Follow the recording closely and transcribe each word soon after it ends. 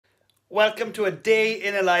Welcome to a day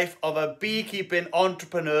in the life of a beekeeping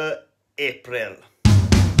entrepreneur, April.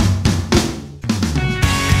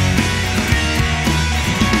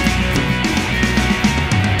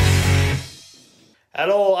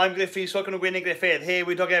 Hello, I'm Griffith, welcome to Winning Griffith. Here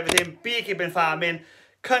we talk everything beekeeping, farming,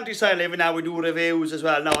 countryside living. Now we do reviews as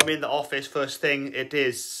well. Now I'm in the office first thing. It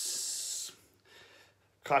is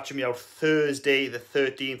catching me out Thursday the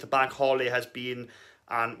 13th. The bank holiday has been,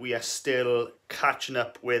 and we are still catching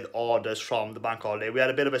up with orders from the bank holiday. We had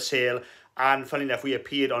a bit of a sale, and funny enough, we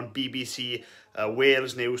appeared on BBC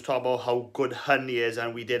Wales News talking about how good honey is,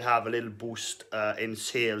 and we did have a little boost in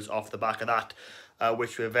sales off the back of that,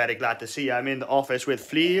 which we're very glad to see. I'm in the office with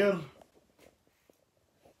Flea,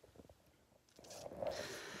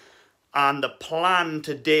 and the plan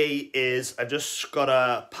today is I've just got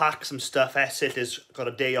to pack some stuff. Esset has got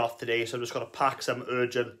a day off today, so I've just got to pack some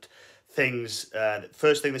urgent things.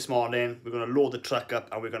 First thing this morning, we're going to load the truck up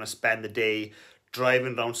and we're going to spend the day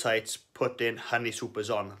driving around sites, putting honey supers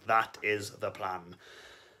on. That is the plan.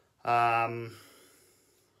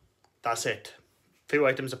 That's it. Few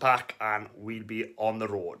items to pack and we'll be on the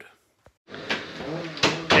road.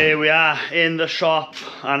 Here we are in the shop,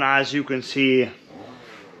 and as you can see,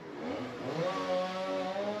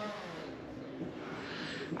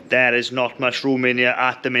 there is not much room in here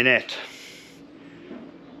at the minute.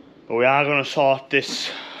 But we are going to sort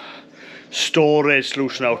this storage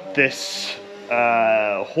solution out. This,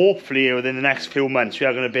 hopefully within the next few months, we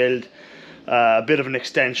are going to build a bit of an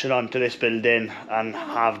extension onto this building and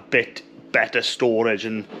have a bit better storage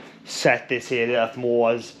and set this area up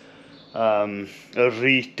more as a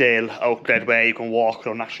retail outlet where you can walk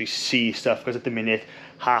around and actually see stuff, because at the minute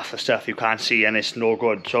half the stuff you can't see and it's no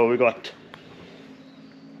good. So we got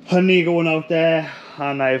honey going out there,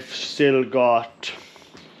 and I've still got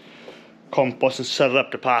compost and syrup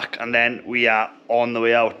to pack, and then we are on the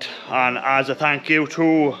way out. And as a thank you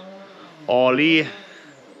to Ollie,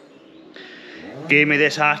 gave me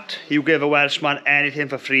this hat. You give a Welshman anything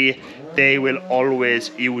for free, they will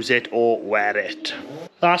always use it or wear it.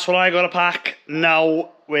 That's what I got to pack.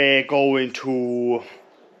 Now we're going to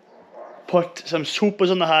put some supers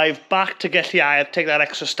on the hive, back to get the hive, take that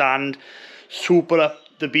extra stand, super up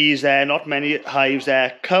the bees there, not many hives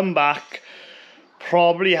there, come back,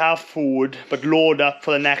 probably have food, but load up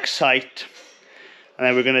for the next site. And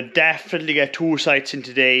then we're going to definitely get 2 sites in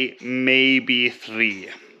today, maybe 3.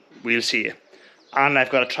 We'll see. And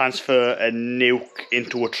I've got to transfer a nuke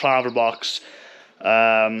into a travel box.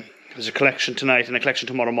 There's a collection tonight and a collection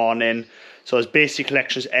tomorrow morning. So there's basic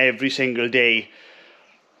collections every single day.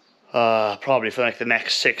 Probably for like the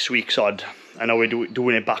next 6 weeks odd. I know we're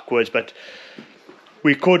doing it backwards, but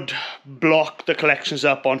we could block the collections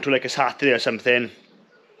up onto like a Saturday or something,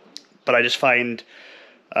 but I just find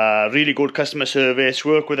really good customer service,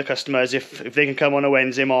 work with the customers. If they can come on a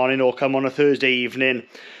Wednesday morning or come on a Thursday evening,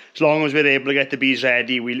 as long as we're able to get the bees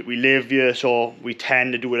ready, we live here, so we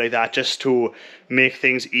tend to do it like that, just to make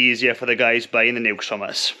things easier for the guys buying the nukes from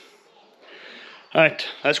us. Alright,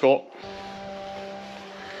 let's go.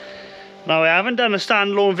 Now I haven't done a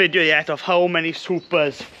standalone video yet of how many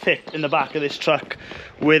supers fit in the back of this truck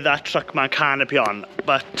with that Truckman canopy on,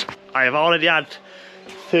 but I've already had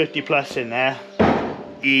 30 plus in there,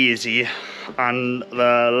 easy, and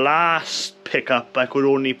the last pickup I could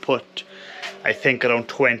only put I think around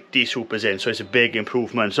 20 supers in, so it's a big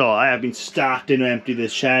improvement. So I have been starting to empty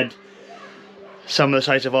this shed. Some of the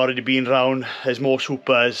sites have already been round. There's more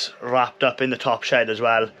supers wrapped up in the top shed as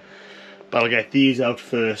well, but I'll get these out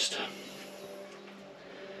first.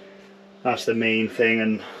 That's the main thing,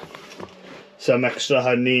 and some extra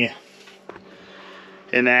honey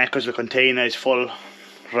in there because the container is full.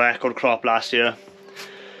 Record crop last year.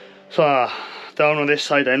 So down on this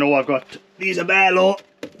side, I know I've got these Abello.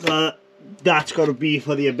 That's got to be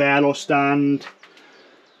for the Abello stand,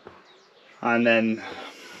 and then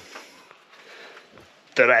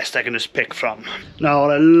the rest I can just pick from. Now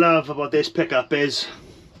what I love about this pickup is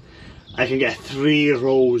I can get 3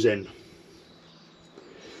 rows in.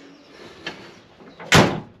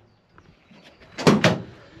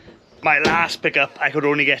 My last pickup I could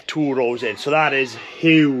only get 2 rows in, so that is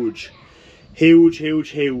huge, huge, huge,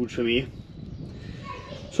 huge for me.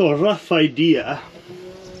 So a rough idea,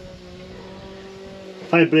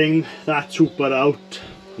 if I bring that super out,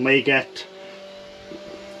 I may get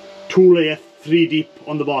 2 layer 3 deep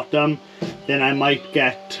on the bottom, then I might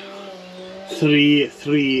get 3,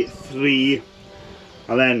 3, 3,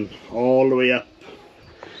 and then all the way up.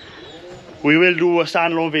 We will do a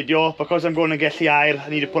standalone video because I'm going to get the hire. I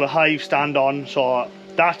need to put a hive stand on, so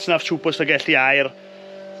that's enough supers to get the hire.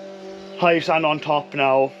 Hive stand on top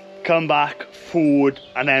now. come back, food,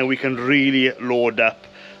 and then we can really load up.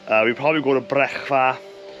 We probably go to breakfast,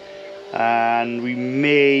 and we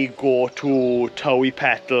may go to Towie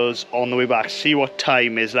Petals on the way back, see what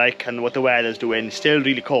time is like and what the weather's doing. It's still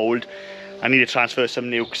really cold. I need to transfer some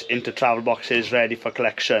nucs into travel boxes ready for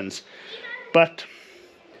collections, but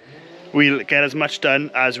we'll get as much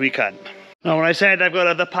done as we can. Now, when I said I've got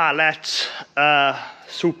other pallets,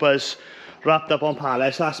 supers wrapped up on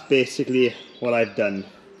pallets, that's basically what I've done.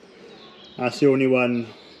 That's the only one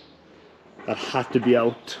that had to be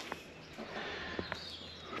out.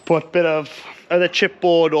 Put a bit of either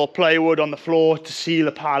chipboard or plywood on the floor to seal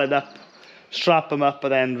the pallet up, strap them up,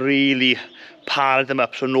 and then really pallet them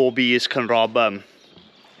up so no bees can rob them.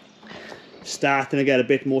 Starting to get a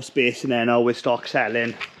bit more space in there now with stock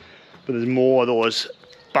selling, but there's more of those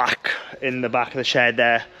back in the back of the shed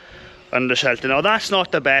there under shelter. Now that's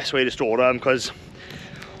not the best way to store them, because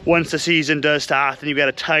once the season does start and you get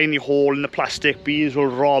a tiny hole in the plastic, bees will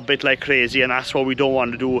rob it like crazy, and that's what we don't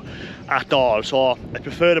want to do at all. So I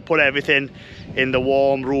prefer to put everything in the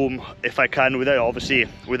warm room if I can, obviously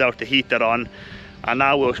without the heater on, and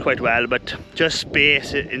that works quite well. But just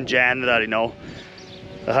space in general, you know,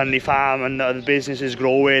 the honey farm and the business is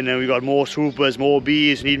growing, and we got more supers, more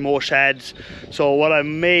bees, need more sheds. So what I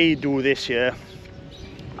may do this year,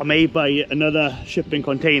 I may buy another shipping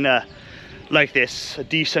container like this, a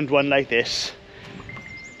decent one like this,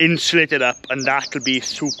 insulate it up, and that'll be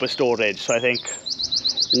super storage. So I think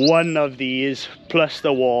one of these plus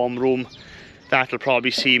the warm room, that'll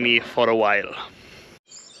probably see me for a while.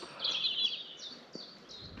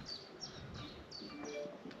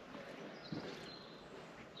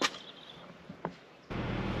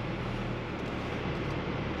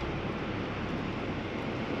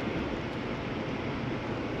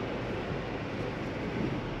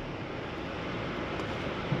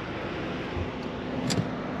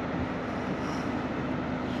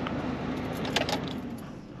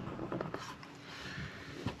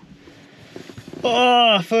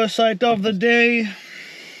 Oh, first sight of the day,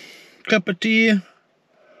 cup of tea,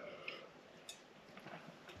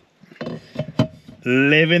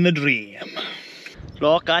 living the dream.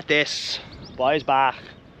 Look at this, boys back,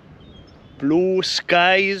 blue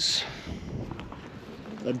skies,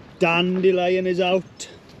 the dandelion is out.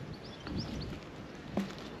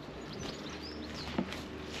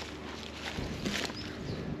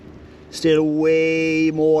 Still way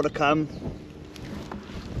more to come.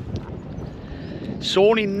 It's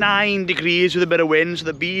only 9 degrees with a bit of wind, so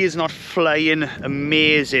the bee is not flying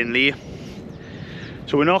amazingly.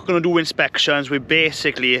 So we're not going to do inspections, we're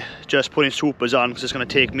basically just putting supers on, because it's going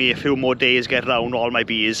to take me a few more days to get around all my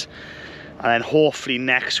bees. And then hopefully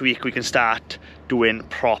next week we can start doing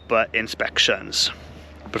proper inspections.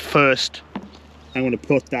 But first, I'm going to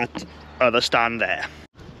put that other stand there.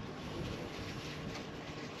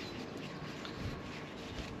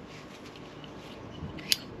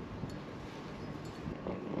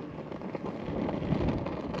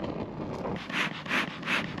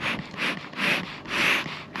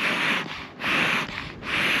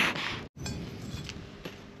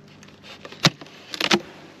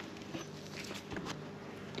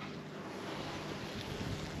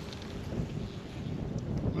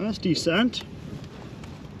 That's decent.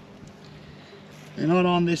 They're not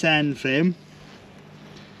on this end frame.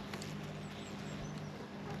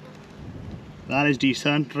 That is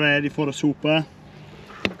decent, ready for a super.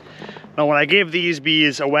 Now when I give these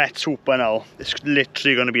bees a wet super now, it's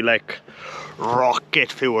literally going to be like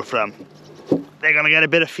rocket fuel for them. They're going to get a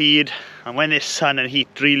bit of feed, and when this sun and heat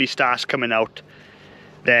really starts coming out,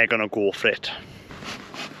 they're going to go for it.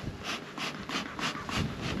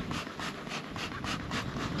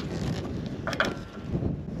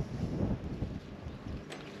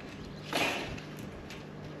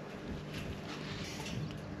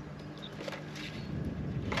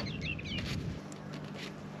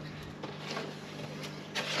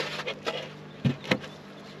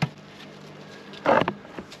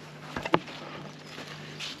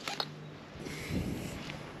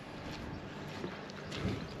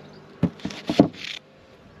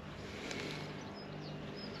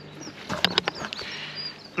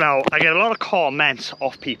 Now, I get a lot of comments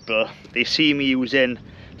off people. They see me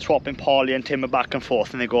swapping poly and timber back and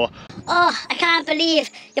forth, and they go, "Oh, I can't believe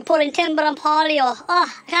you're putting timber on poly," or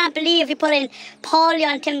 "Oh, I can't believe you're putting poly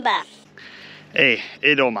on timber." Hey,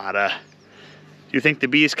 it don't matter. Do you think the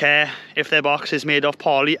bees care if their box is made of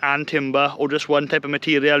poly and timber, or just one type of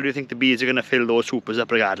material? Do you think the bees are going to fill those supers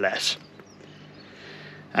up regardless?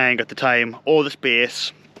 I ain't got the time or the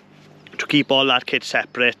space to keep all that kit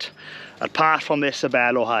separate, apart from this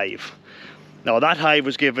Sabello hive. Now that hive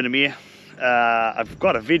was given to me I've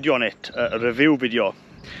got a video on it, a review video,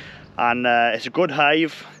 and it's a good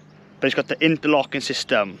hive, but it's got the interlocking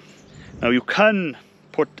system. Now you can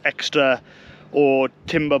put extra or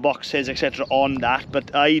timber boxes etc on that,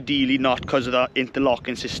 but ideally not because of the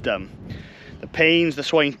interlocking system. The panes, the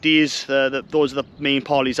swanties, those are the main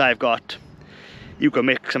polys I've got. You can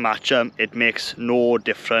mix and match them, it makes no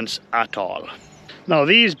difference at all. Now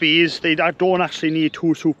these bees, they don't actually need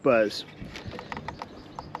 2 supers.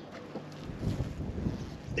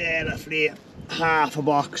 They're roughly half a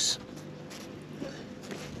box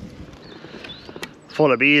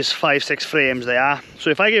full of bees, 5-6 frames they are.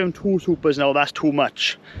 So if I give them 2 supers now, that's too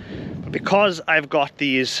much. But because I've got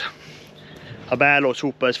these Abello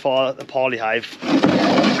supers for the polyhive,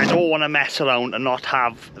 I don't want to mess around and not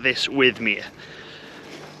have this with me.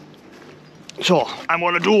 So I'm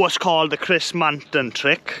going to do what's called the Chris Manton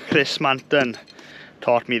trick. Chris Manton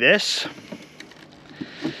taught me this.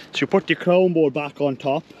 So you put your crown board back on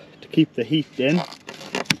top to keep the heat in.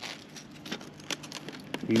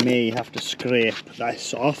 We may have to scrape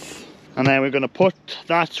this off. And then we're going to put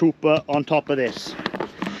that super on top of this.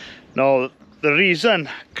 Now the reason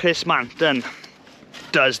Chris Manton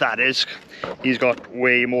does that is he's got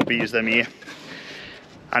way more bees than me.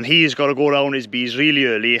 And he's got to go around his bees really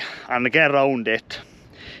early, and to get around it,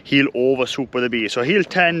 he'll over super the bees. So he'll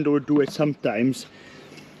tend to do it sometimes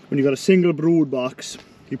when you've got a single brood box.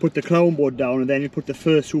 You put the crown board down and then you put the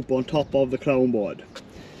first super on top of the crown board.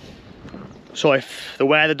 So if the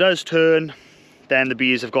weather does turn, then the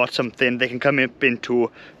bees have got something they can come up into,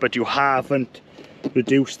 but you haven't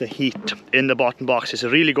reduced the heat in the bottom box. It's a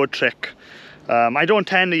really good trick. I don't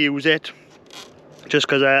tend to use it just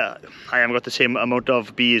because I haven't got the same amount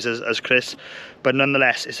of bees as Chris, but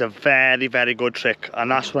nonetheless it's a very, very good trick,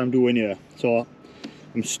 and that's what I'm doing here. So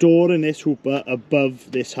I'm storing this hooper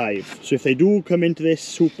above this hive, so if they do come into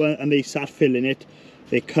this hooper and they start filling it,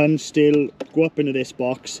 they can still go up into this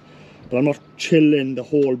box, but I'm not chilling the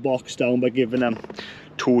whole box down by giving them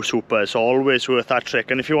 2 supers. So always worth that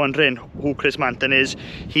trick. And if you're wondering who Chris Manton is,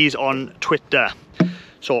 he's on Twitter,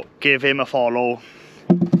 so give him a follow.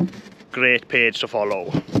 Great page to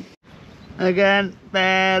follow. Again,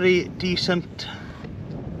 very decent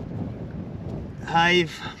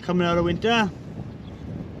hive coming out of winter.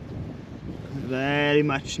 Very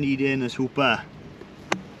much needing a super.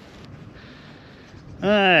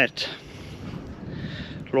 Right,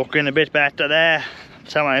 looking a bit better there.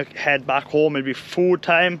 So I head back home, it'll be food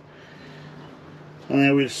time, and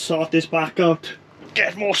then we'll sort this back out,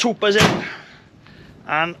 get more supers in,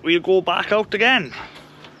 and we'll go back out again.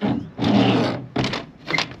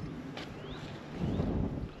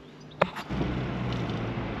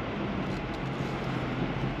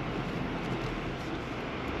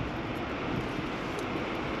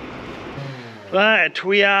 Right,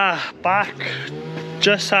 we are back.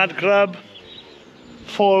 Just had grub,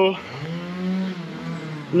 full,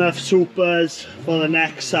 enough supers for the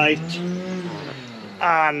next site,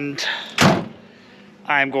 and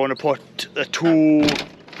I'm going to put the 2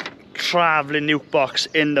 travelling nuke box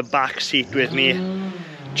in the back seat with me,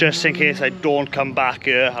 just in case I don't come back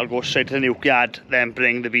here. I'll go straight to the nuke yard, then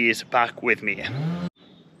bring the bees back with me.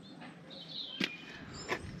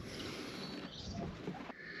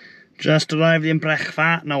 Just arrived in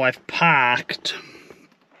Brechfa. Now I've parked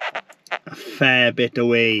a fair bit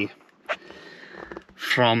away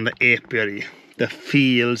from the apiary. The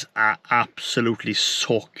fields are absolutely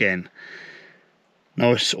soaking.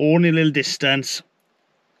 Now it's only a little distance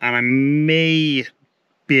and I may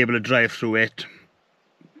be able to drive through it,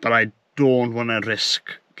 but I don't want to risk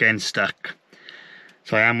getting stuck.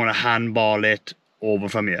 So I am going to handball it over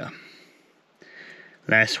from here.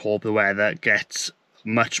 Let's hope the weather gets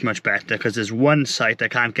much better, because there's one site I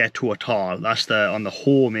can't get to at all. That's on the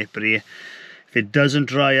home apiary. If it doesn't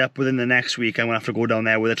dry up within the next week, I'm gonna have to go down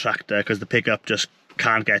there with a tractor, because the pickup just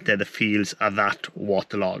can't get there. The fields are that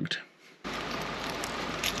waterlogged.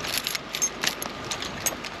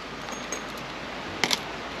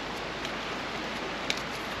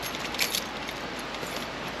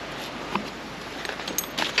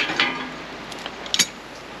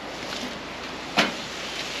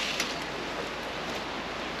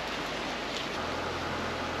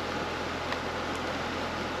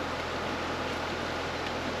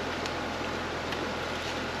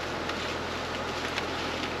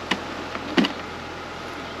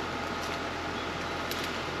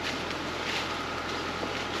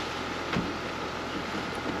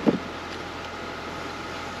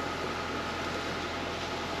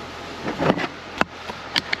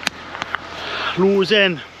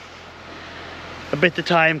 Losing a bit of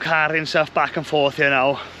time carrying stuff back and forth here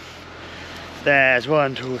now. There's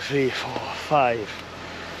 1, 2, 3, 4, 5,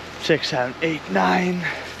 6, 7, 8, 9,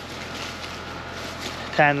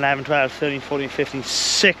 10, 11, 12, 13, 14, 15,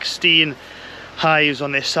 16 hives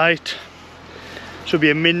on this site. Should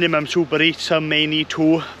be a minimum super each, some may need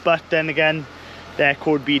 2, but then again there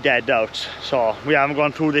could be dead out. So we haven't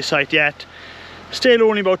gone through this site yet. Still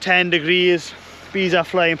only about 10 degrees. Bees are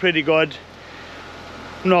flying pretty good.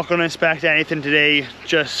 I'm not going to inspect anything today,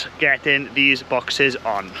 just getting these boxes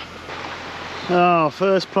on. Oh,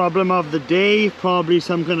 first problem of the day, probably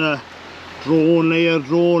some kind of drone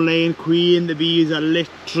laying queen. The bees are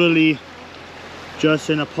literally just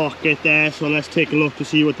in a pocket there, so let's take a look to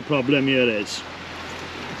see what the problem here is.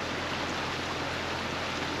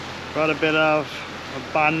 Got a bit of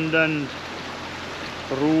abandoned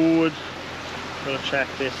brood. Gotta check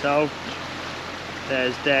this out.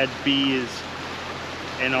 There's dead bees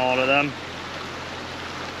in all of them.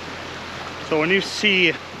 So when you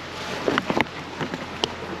see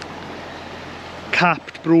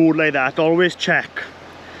capped brood like that, always check.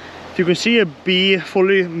 If you can see a bee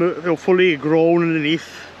fully grown underneath,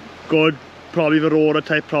 good, probably Varroa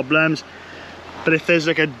type problems. But if there's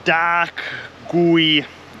like a dark, gooey,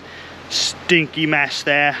 stinky mess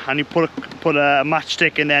there, and you put a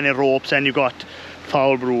matchstick in there and it ropes, and you've got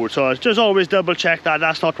foul brood. So just always double check that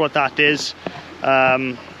that's not what that is.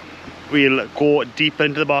 We'll go deeper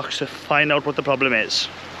into the box to find out what the problem is.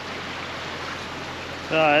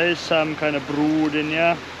 There is some kind of brood in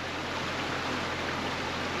here.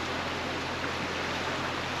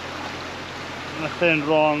 Nothing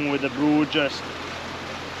wrong with the brood, just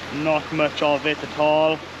not much of it at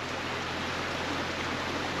all.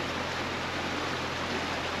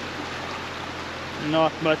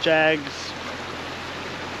 Not much eggs.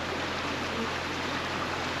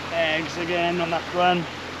 Eggs again on that one.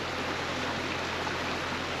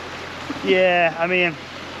 Yeah, I mean,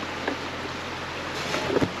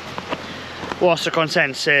 what's the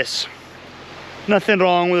consensus? Nothing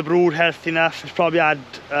wrong with the brood, healthy enough. It's probably had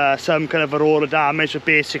some kind of Varroa damage, but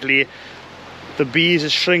basically the bees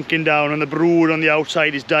is shrinking down and the brood on the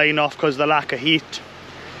outside is dying off because of the lack of heat.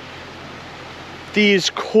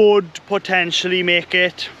 These could potentially make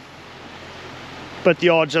it, but the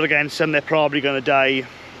odds are against them. They're probably going to die.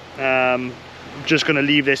 Just going to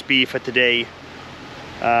leave this bee for today.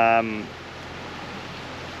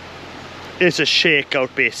 It's a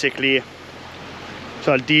shakeout basically,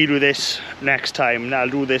 so I'll deal with this next time, and I'll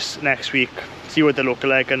do this next week, see what they look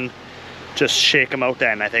like and just shake them out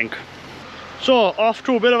then, I think. So off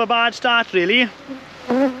to a bit of a bad start really.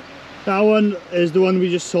 That one is the one we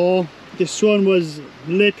just saw. This one was a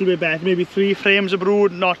little bit better, maybe 3 frames of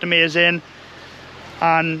brood, not amazing,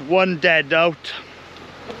 and 1 dead out,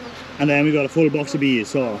 and then we got a full box of bees.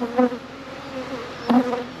 So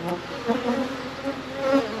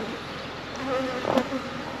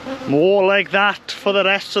more like that for the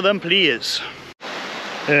rest of them, please.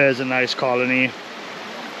 There's a nice colony.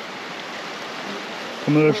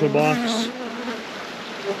 Commercial box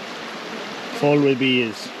full with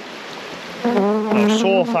bees. Now,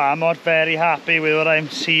 so far I'm not very happy with what I'm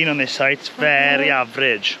seeing on this site. It's very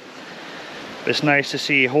average. But it's nice to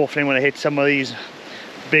see. Hopefully I'm going to hit some of these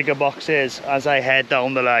bigger boxes as I head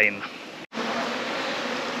down the line.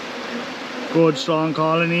 Good strong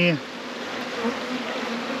colony.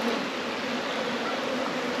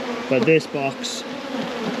 But this box,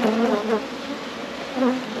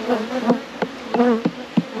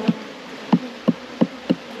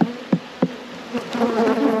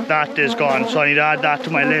 that is gone, so I need to add that to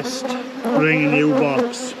my list. Bring a new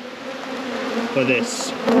box for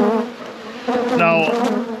this. Now,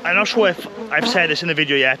 I'm not sure if I've said this in the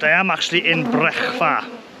video yet, I am actually in Brechfa.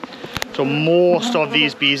 So most of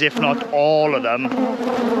these bees, if not all of them,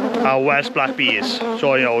 are Welsh black bees.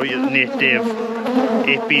 So, you know, native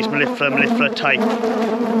 8 bees mellifera type.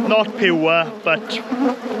 Not pure, but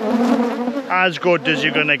as good as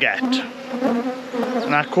you're gonna get.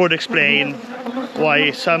 And that could explain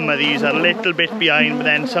why some of these are a little bit behind, but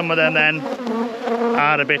then some of them then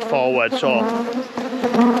are a bit forward. So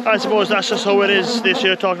I suppose that's just how it is this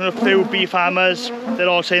year. Talking to a few bee farmers, they're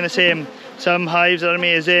all saying the same. Some hives are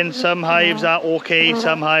amazing, some hives are okay,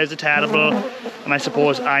 some hives are terrible, and I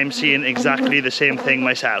suppose I'm seeing exactly the same thing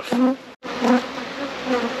myself.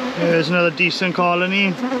 Here's another decent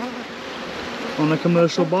colony on a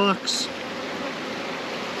commercial box.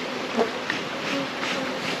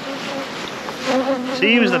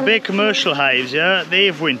 Seems the big commercial hives, yeah,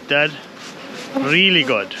 they've wintered really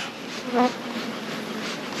good.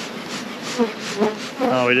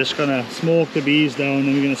 Now we're just gonna smoke the bees down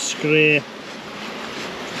and we're gonna scrape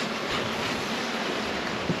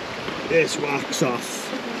this wax off.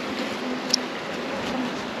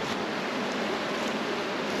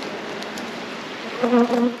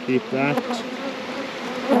 Keep that.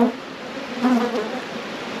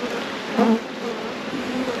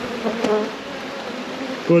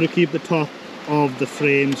 Got to keep the top of the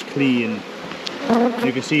frames clean.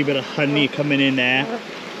 You can see a bit of honey coming in there,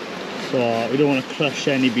 so we don't want to crush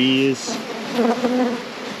any bees.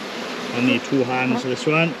 I need 2 hands for this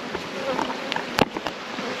one.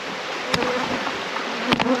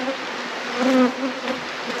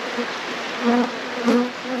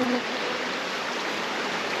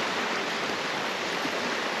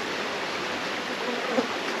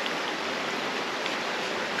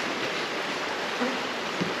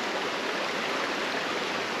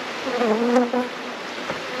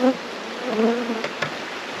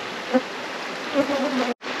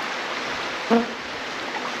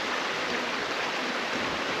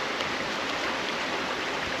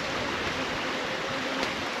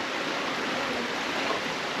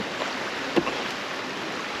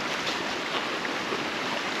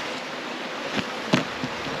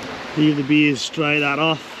 Leave the bees dry that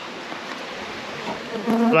off.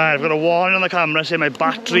 Right, I've got a warning on the camera saying my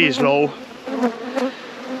battery is low.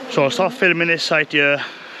 So I'll stop filming this site here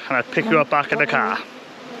and I'll pick you up back in the car.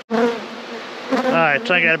 Right,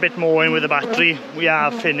 try and get a bit more in with the battery. We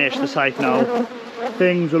have finished the site now.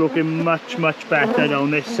 Things are looking much better down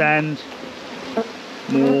this end.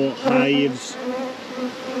 More hives.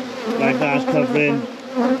 Like that's covering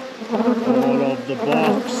all of the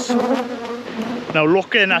box. Now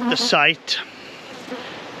looking at the site,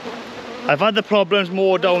 I've had the problems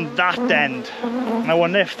more down that end. I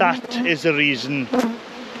wonder if that is the reason.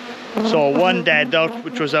 So one dead out,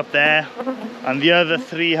 which was up there, and the other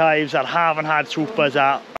 3 hives that haven't had supers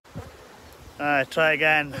are. Try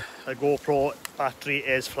again. The GoPro battery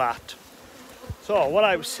is flat. So what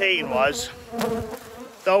I was saying was,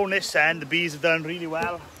 down this end the bees have done really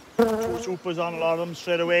well. 2 supers on a lot of them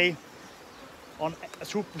straight away. On a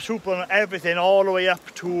super on everything all the way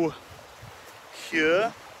up to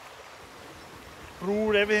here.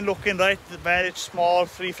 Brood, everything looking right, very small,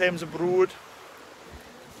 3 frames of brood.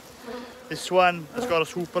 This one has got a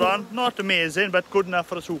super on, not amazing but good enough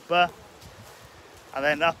for a super. And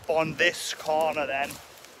then up on this corner then,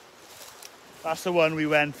 that's the one we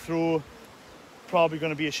went through. Probably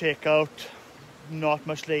going to be a shakeout, not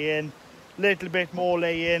much lay-in. Little bit more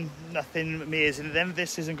lay-in, nothing amazing. Then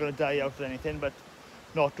this isn't going to die out or anything, but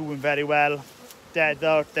not doing very well. Dead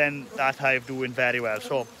out, then that hive doing very well.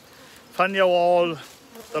 So funny how all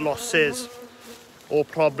the losses or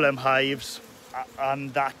problem hives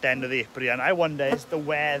and that end of the apiary. And I wonder, is the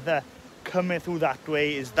weather coming through that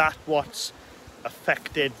way, is that what's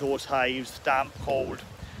affected those hives? Damp, cold,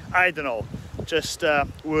 I don't know. Just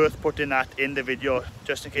worth putting that in the video,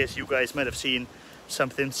 just in case you guys might have seen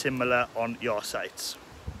something similar on your sites.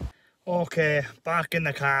 Okay, back in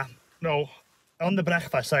the car. No, on the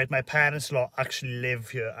breakfast site, my parents-in-law actually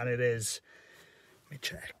live here, and it is, let me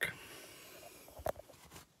check,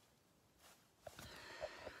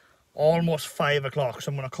 almost 5 o'clock.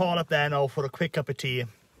 So I'm going to call up there now for a quick cup of tea,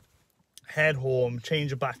 head home,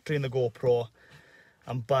 change the battery in the GoPro,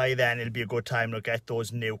 and by then it'll be a good time to get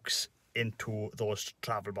those nucs into those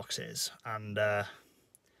travel boxes. And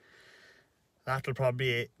that'll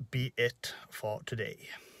probably be it for today.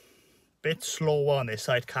 Bit slower on this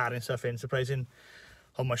side, carrying stuff in. Surprising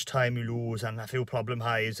how much time you lose, and a few problem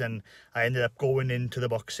hives. And I ended up going into the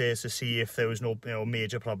boxes to see if there was no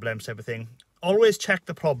major problems, everything. Always check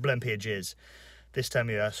the problem pages this time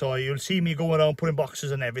of year. So you'll see me going around putting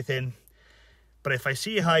boxes and everything. But if I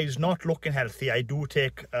see hives not looking healthy, I do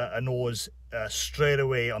take a nose straight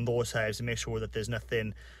away on those hives to make sure that there's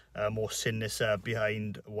nothing more sinister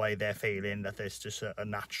behind why they're failing, that there's just a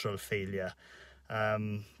natural failure.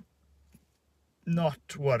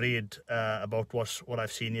 Not worried about what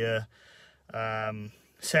I've seen here.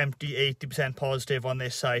 70-80% positive on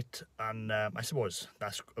this site, and I suppose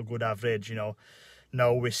that's a good average. You know,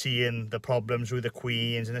 now we're seeing the problems with the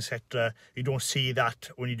queens and etc. You don't see that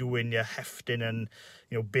when you're doing your hefting and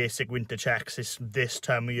basic winter checks. This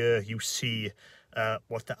time of year you see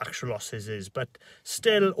what the actual losses is, but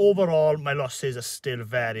still overall my losses are still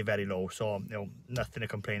very low, so nothing to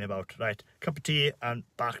complain about. Right, cup of tea and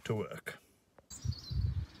back to work.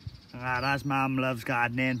 As Mum loves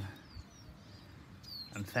gardening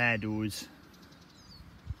and fair dues,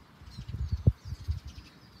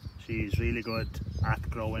 she's really good at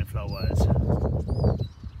growing flowers.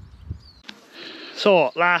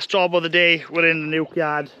 So last job of the day, we're in the nuke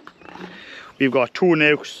yard. We've got 2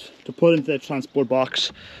 nucs to put into the transport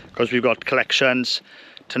box because we've got collections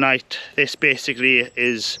tonight. This basically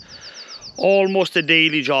is almost a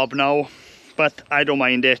daily job now, but I don't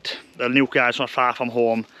mind it. The nuke yard's not far from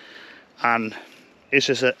home, and it's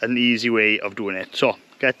just an easy way of doing it. So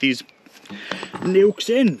get these nucs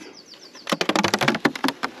in.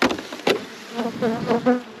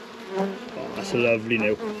 Oh, that's a lovely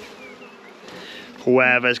nuke.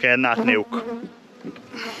 Whoever's getting that nuke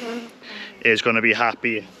is going to be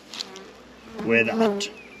happy with that.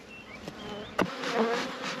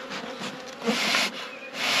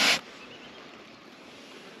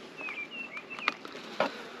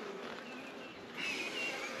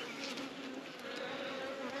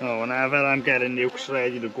 So whenever I'm getting nukes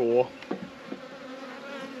ready to go,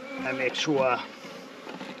 I make sure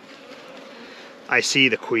I see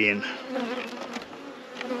the queen.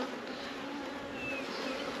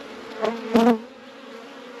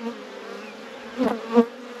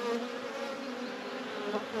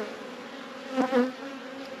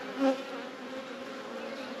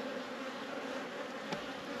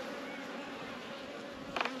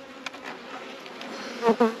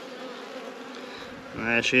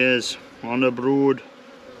 There she is, on the brood.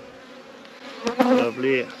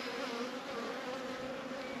 Lovely.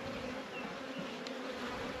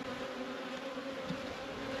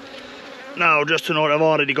 Now, just to note, I've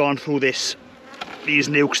already gone through these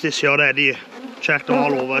nukes this year already. Checked them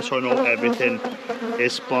all over, so I know everything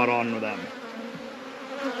is spot on with them.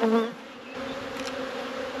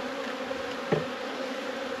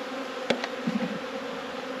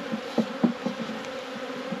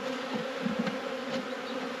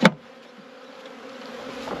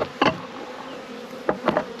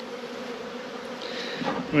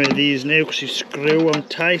 With these nukes, you screw them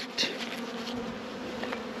tight.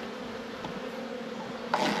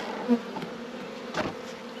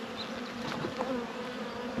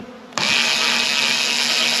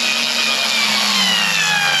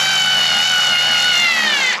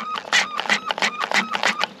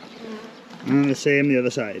 And the same the other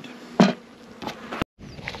side.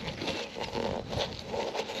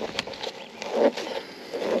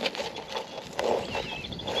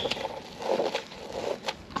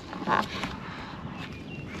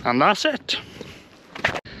 And that's it.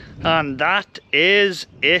 And that is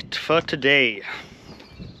it for today.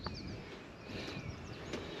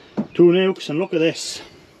 2 nukes, and look at this.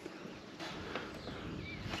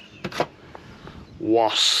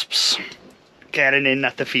 Wasps getting in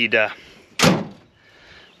at the feeder.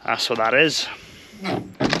 That's what that is.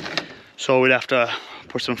 So we'll have to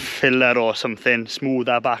put some filler or something, smooth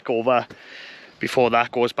that back over before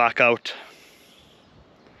that goes back out.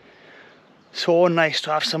 So nice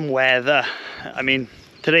to have some weather. I mean,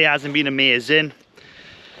 today hasn't been amazing.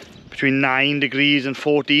 Between 9 degrees and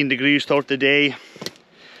 14 degrees throughout the day.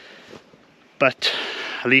 But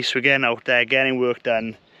at least we're getting out there, getting work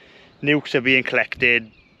done. Nukes are being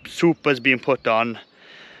collected, super's being put on,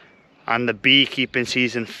 and the beekeeping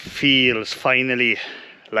season feels finally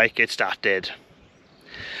like it started.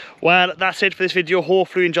 Well, that's it for this video.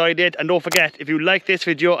 Hopefully you enjoyed it, and don't forget, if you like this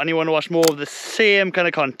video and you want to watch more of the same kind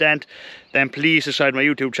of content, then please subscribe to my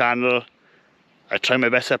YouTube channel. I try my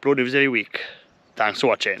best to upload videos every week. Thanks for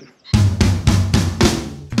watching.